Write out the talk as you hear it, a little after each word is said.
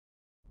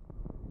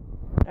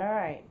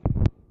Alright,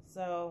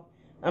 so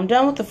I'm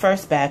done with the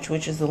first batch,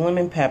 which is the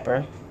lemon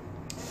pepper.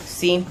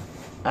 See,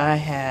 I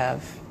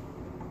have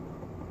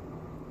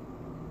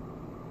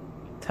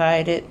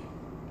tied it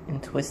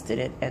and twisted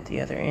it at the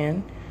other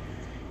end.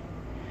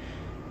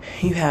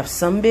 You have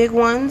some big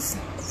ones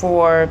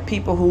for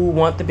people who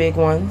want the big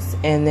ones,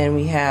 and then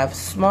we have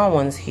small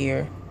ones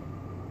here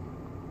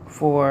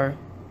for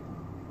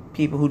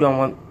people who don't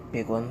want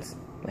big ones,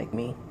 like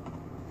me.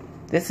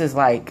 This is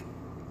like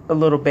a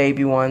little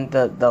baby one,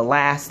 the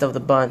last of the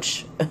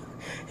bunch.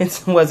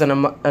 It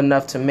wasn't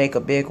enough to make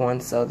a big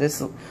one, so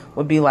this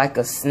would be like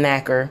a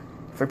snacker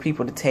for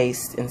people to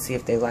taste and see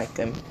if they like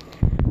them.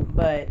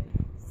 But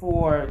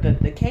for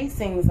the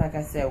casings, like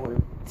I said,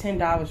 were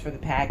 $10 for the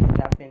package.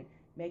 I've been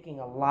making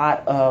a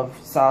lot of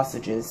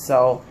sausages,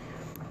 so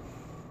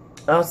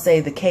I'll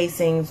say the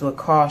casings would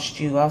cost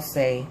you, I'll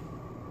say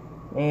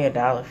maybe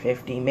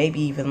 $1.50,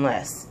 maybe even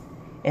less.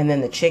 And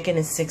then the chicken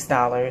is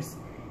 $6.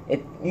 You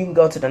can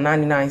go to the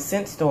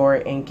 99-cent store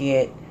and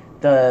get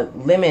the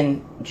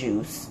lemon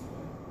juice.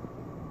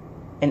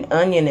 An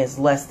onion is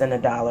less than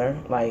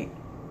 $1, like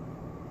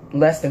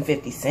less than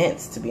 50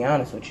 cents, to be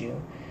honest with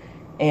you.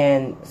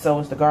 And so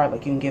is the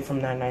garlic you can get from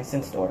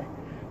 99-cent store.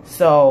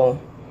 So,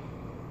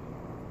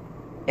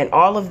 and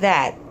all of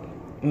that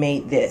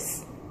made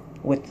this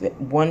with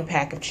one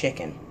pack of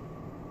chicken.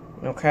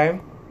 Okay?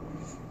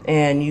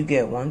 And you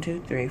get 1,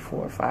 2, 3,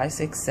 4, 5,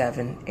 6,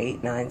 7,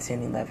 8, 9,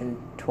 10, 11,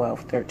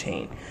 12,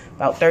 13.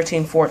 About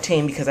 13,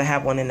 14 because I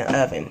have one in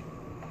the oven.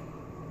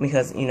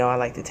 Because, you know, I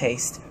like to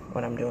taste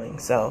what I'm doing.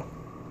 So,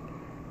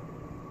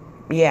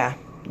 yeah,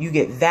 you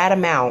get that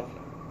amount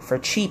for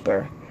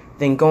cheaper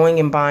than going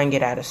and buying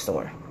it at a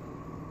store.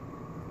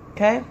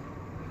 Okay?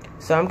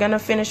 So I'm going to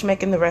finish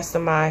making the rest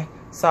of my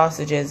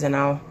sausages, and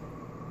I'll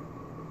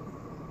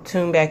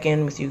tune back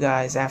in with you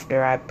guys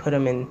after I put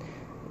them in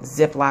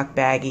Ziploc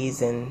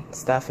baggies and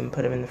stuff and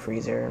put them in the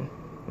freezer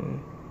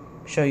and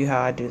show you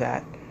how I do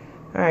that.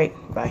 Alright,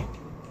 bye.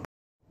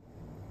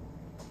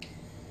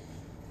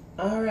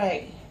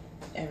 Alright,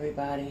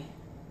 everybody.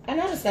 I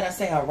noticed that I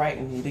say alright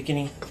in the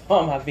beginning of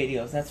all my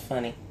videos. That's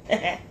funny.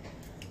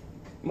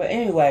 But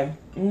anyway,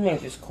 let me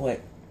make this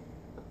quick.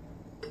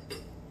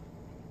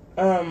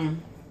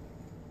 I'm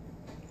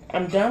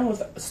done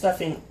with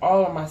stuffing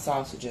all of my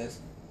sausages.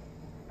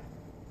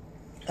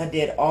 I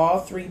did all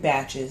 3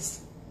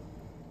 batches.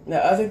 The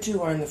other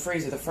 2 are in the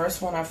freezer. The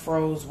first one I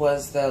froze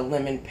was the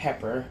lemon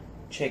pepper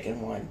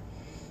chicken one.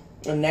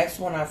 The next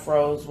one I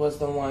froze was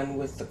the one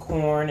with the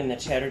corn and the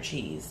cheddar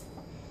cheese.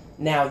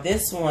 Now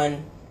this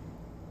one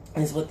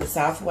is with the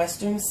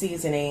Southwestern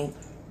seasoning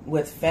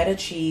with feta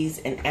cheese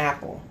and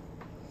apple.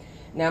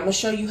 Now I'm going to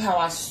show you how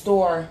I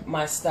store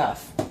my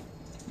stuff.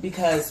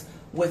 Because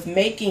with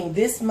making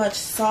this much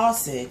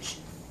sausage,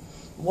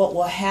 what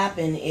will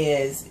happen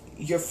is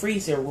your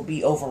freezer will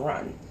be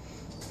overrun.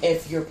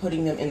 If you're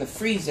putting them in the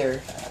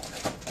freezer,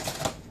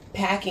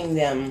 packing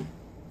them,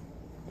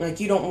 like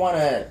you don't want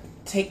to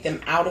take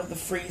them out of the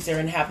freezer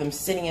and have them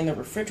sitting in the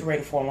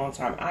refrigerator for a long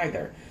time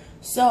either.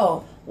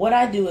 So what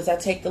I do is I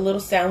take the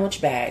little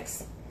sandwich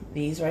bags,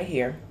 these right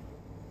here,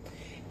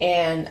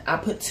 and I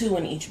put 2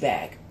 in each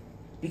bag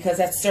because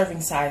that's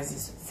serving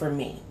sizes for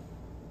me.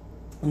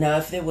 Now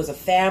if there was a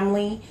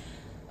family,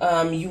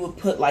 you would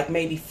put like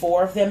maybe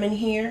 4 of them in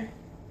here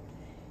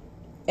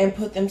and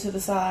put them to the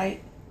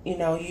side. You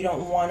know, you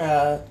don't want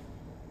to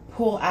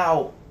pull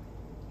out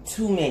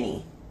too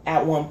many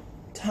at one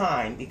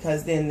time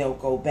because then they'll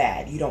go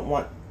bad. You don't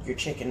want your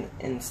chicken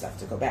and stuff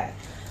to go bad.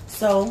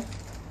 So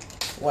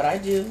what I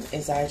do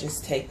is I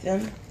just take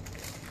them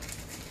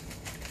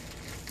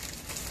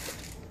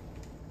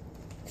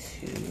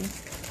to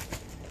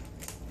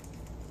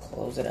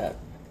close it up.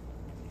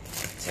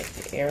 Take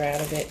the air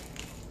out of it.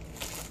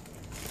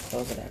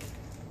 Close it up.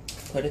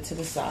 Put it to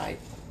the side.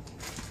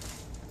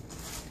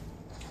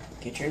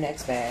 Get your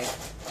next bag.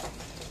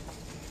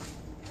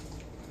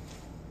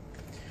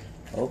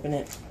 Open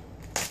it.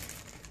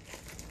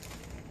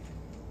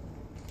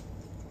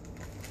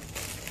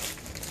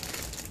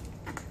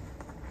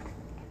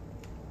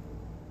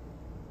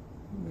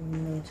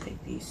 I'm going to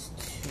take these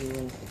 2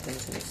 and put them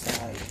to the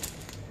side.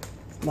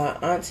 My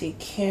Auntie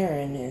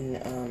Karen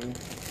and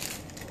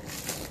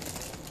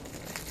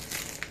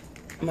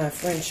my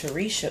friend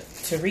Teresa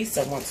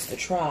wants to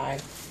try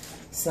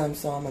some,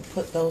 so I'm going to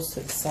put those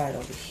to the side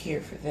over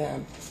here for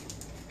them.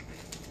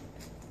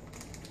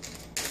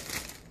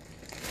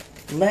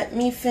 Let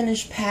me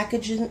finish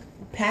packaging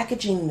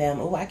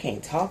them. Oh, I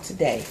can't talk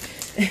today.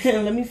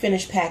 Let me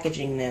finish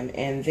packaging them,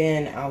 and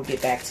then I'll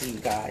get back to you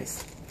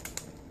guys.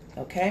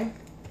 Okay?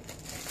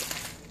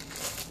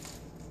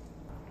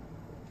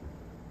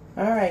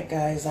 Alright,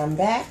 guys, I'm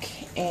back,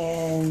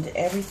 and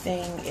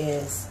everything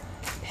is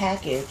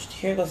packaged.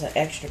 Here goes an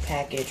extra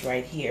package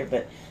right here,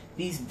 but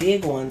these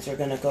big ones are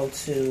going to go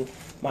to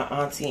my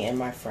auntie and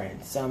my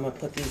friend. So I'm going to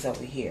put these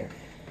over here.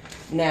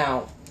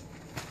 Now,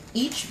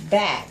 each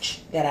batch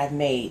that I've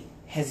made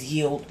has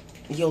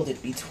yielded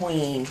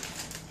between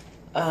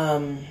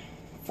 14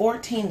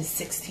 to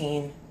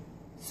 16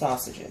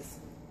 sausages.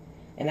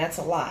 And that's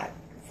a lot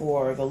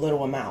for the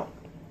little amount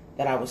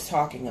that I was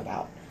talking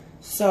about.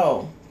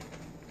 So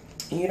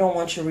you don't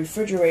want your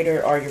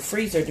refrigerator or your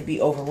freezer to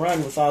be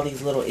overrun with all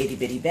these little itty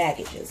bitty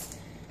packages.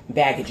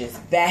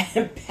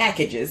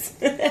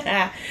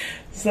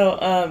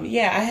 So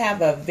yeah, I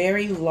have a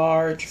very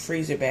large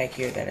freezer bag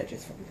here that I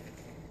just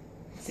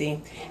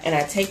see, and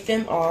I take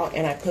them all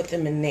and I put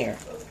them in there,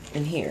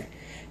 in here.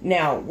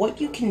 Now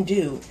what you can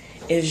do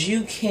is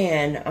you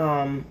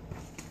can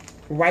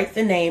write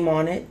the name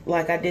on it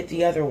like I did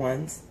the other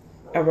ones.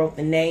 I wrote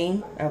the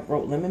name, I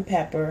wrote lemon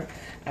pepper,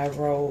 I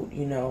wrote,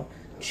 you know,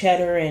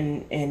 cheddar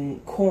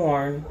and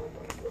corn,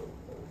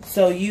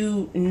 so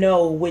you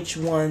know which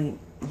one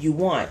you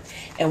want.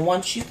 And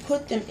once you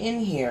put them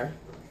in here,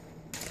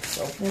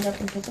 so open it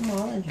up and put them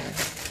all in here.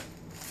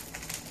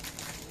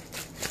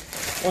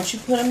 Once you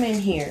put them in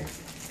here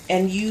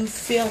and you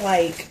feel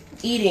like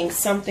eating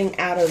something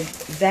out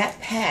of that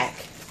pack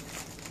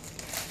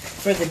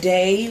for the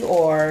day,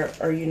 or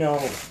you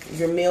know,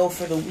 your meal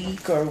for the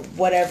week or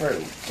whatever,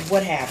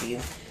 what have you,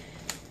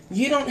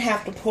 you don't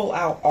have to pull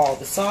out all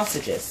the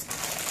sausages.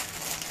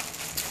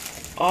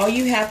 All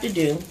you have to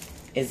do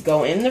is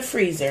go in the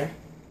freezer,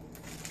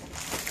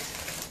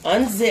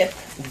 unzip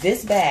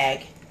this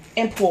bag,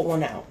 and pull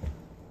one out.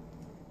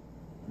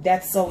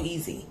 That's so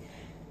easy.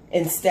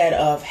 Instead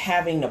of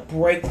having to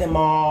break them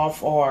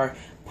off or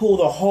pull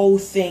the whole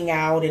thing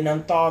out and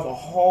unthaw the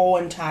whole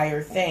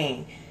entire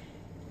thing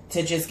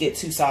to just get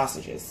 2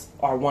 sausages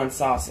or 1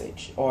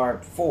 sausage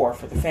or 4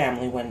 for the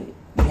family when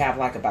we have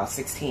like about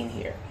 16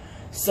 here.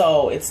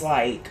 So it's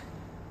like,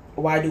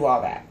 why do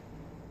all that?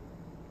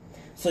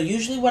 So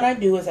usually what I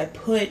do is I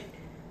put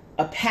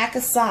a pack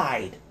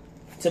aside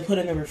to put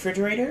in the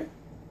refrigerator,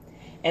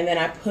 and then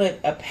I put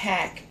a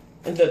pack,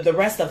 the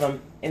rest of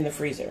them, in the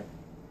freezer.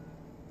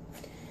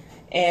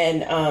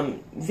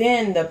 And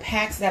then the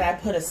packs that I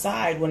put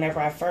aside whenever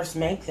I first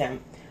make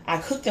them, I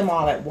cook them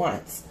all at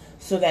once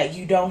so that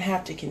you don't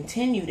have to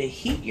continue to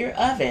heat your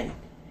oven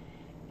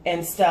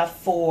and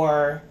stuff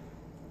for,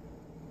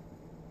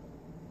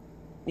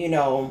 you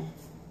know,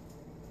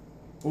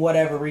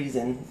 whatever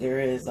reason there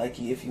is. Like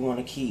if you want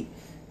to keep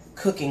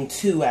cooking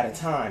 2 at a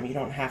time, you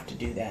don't have to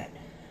do that.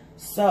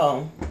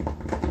 So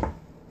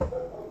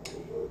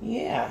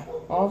yeah,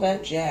 all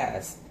that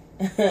jazz.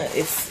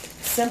 It's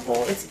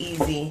simple, it's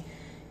easy,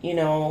 you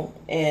know,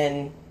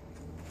 and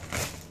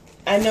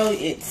I know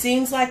it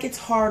seems like it's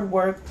hard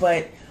work,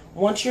 but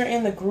once you're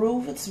in the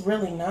groove, it's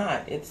really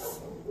not. It's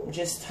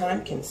just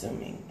time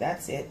consuming.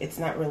 That's it. It's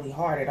not really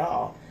hard at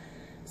all.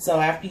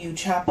 So after you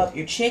chop up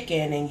your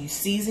chicken and you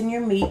season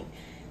your meat,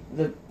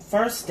 the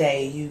first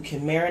day you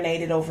can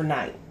marinate it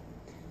overnight.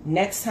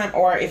 Next time,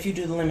 or if you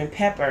do the lemon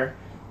pepper,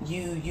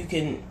 you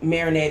can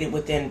marinate it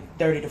within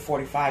 30 to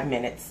 45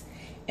 minutes.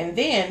 And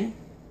then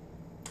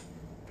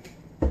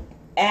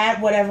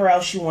add whatever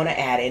else you want to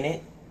add in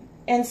it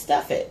and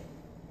stuff it.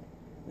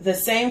 The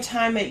same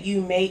time that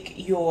you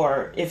make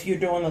your, if you're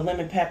doing the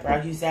lemon pepper,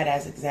 I'll use that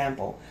as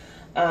example.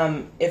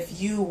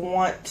 If you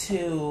want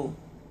to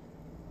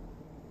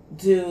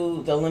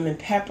do the lemon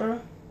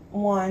pepper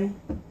one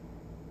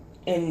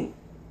and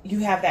you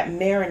have that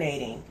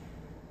marinating,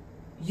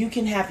 you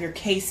can have your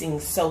casing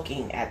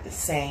soaking at the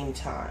same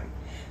time,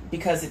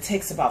 because it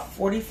takes about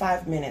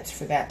 45 minutes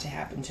for that to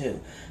happen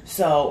too.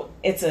 So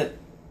it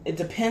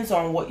depends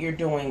on what you're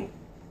doing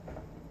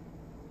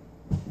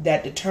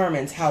that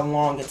determines how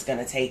long it's going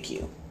to take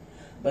you.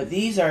 But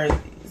these are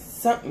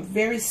something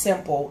very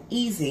simple,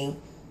 easy,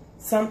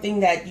 something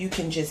that you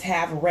can just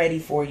have ready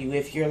for you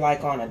if you're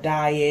like on a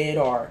diet,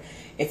 or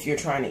if you're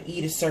trying to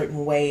eat a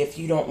certain way, if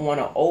you don't want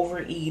to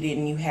overeat it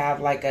and you have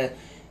like a,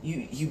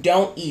 you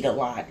don't eat a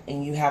lot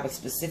and you have a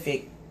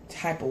specific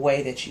type of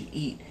way that you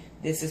eat.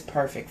 This is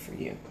perfect for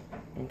you.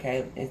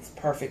 Okay, it's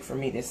perfect for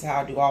me. This is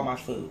how I do all my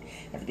food.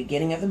 At the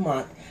beginning of the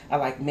month, I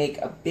like make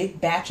a big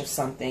batch of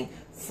something,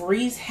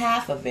 freeze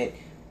half of it,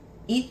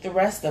 eat the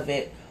rest of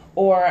it,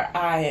 or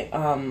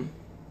I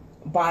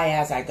buy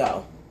as I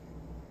go,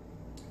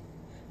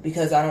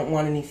 because I don't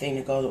want anything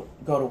to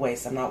go to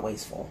waste. I'm not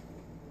wasteful.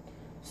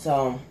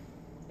 So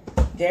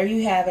there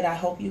you have it. I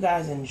hope you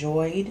guys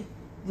enjoyed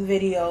the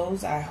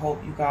videos. I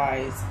hope you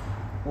guys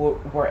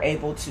were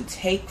able to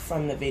take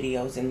from the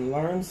videos and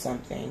learn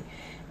something,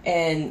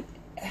 and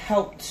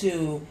help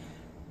to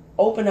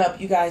open up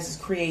you guys'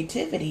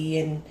 creativity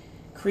in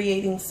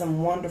creating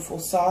some wonderful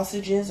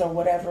sausages or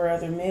whatever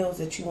other meals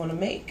that you want to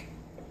make.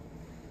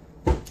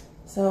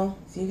 So,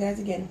 see you guys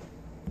again.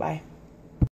 Bye.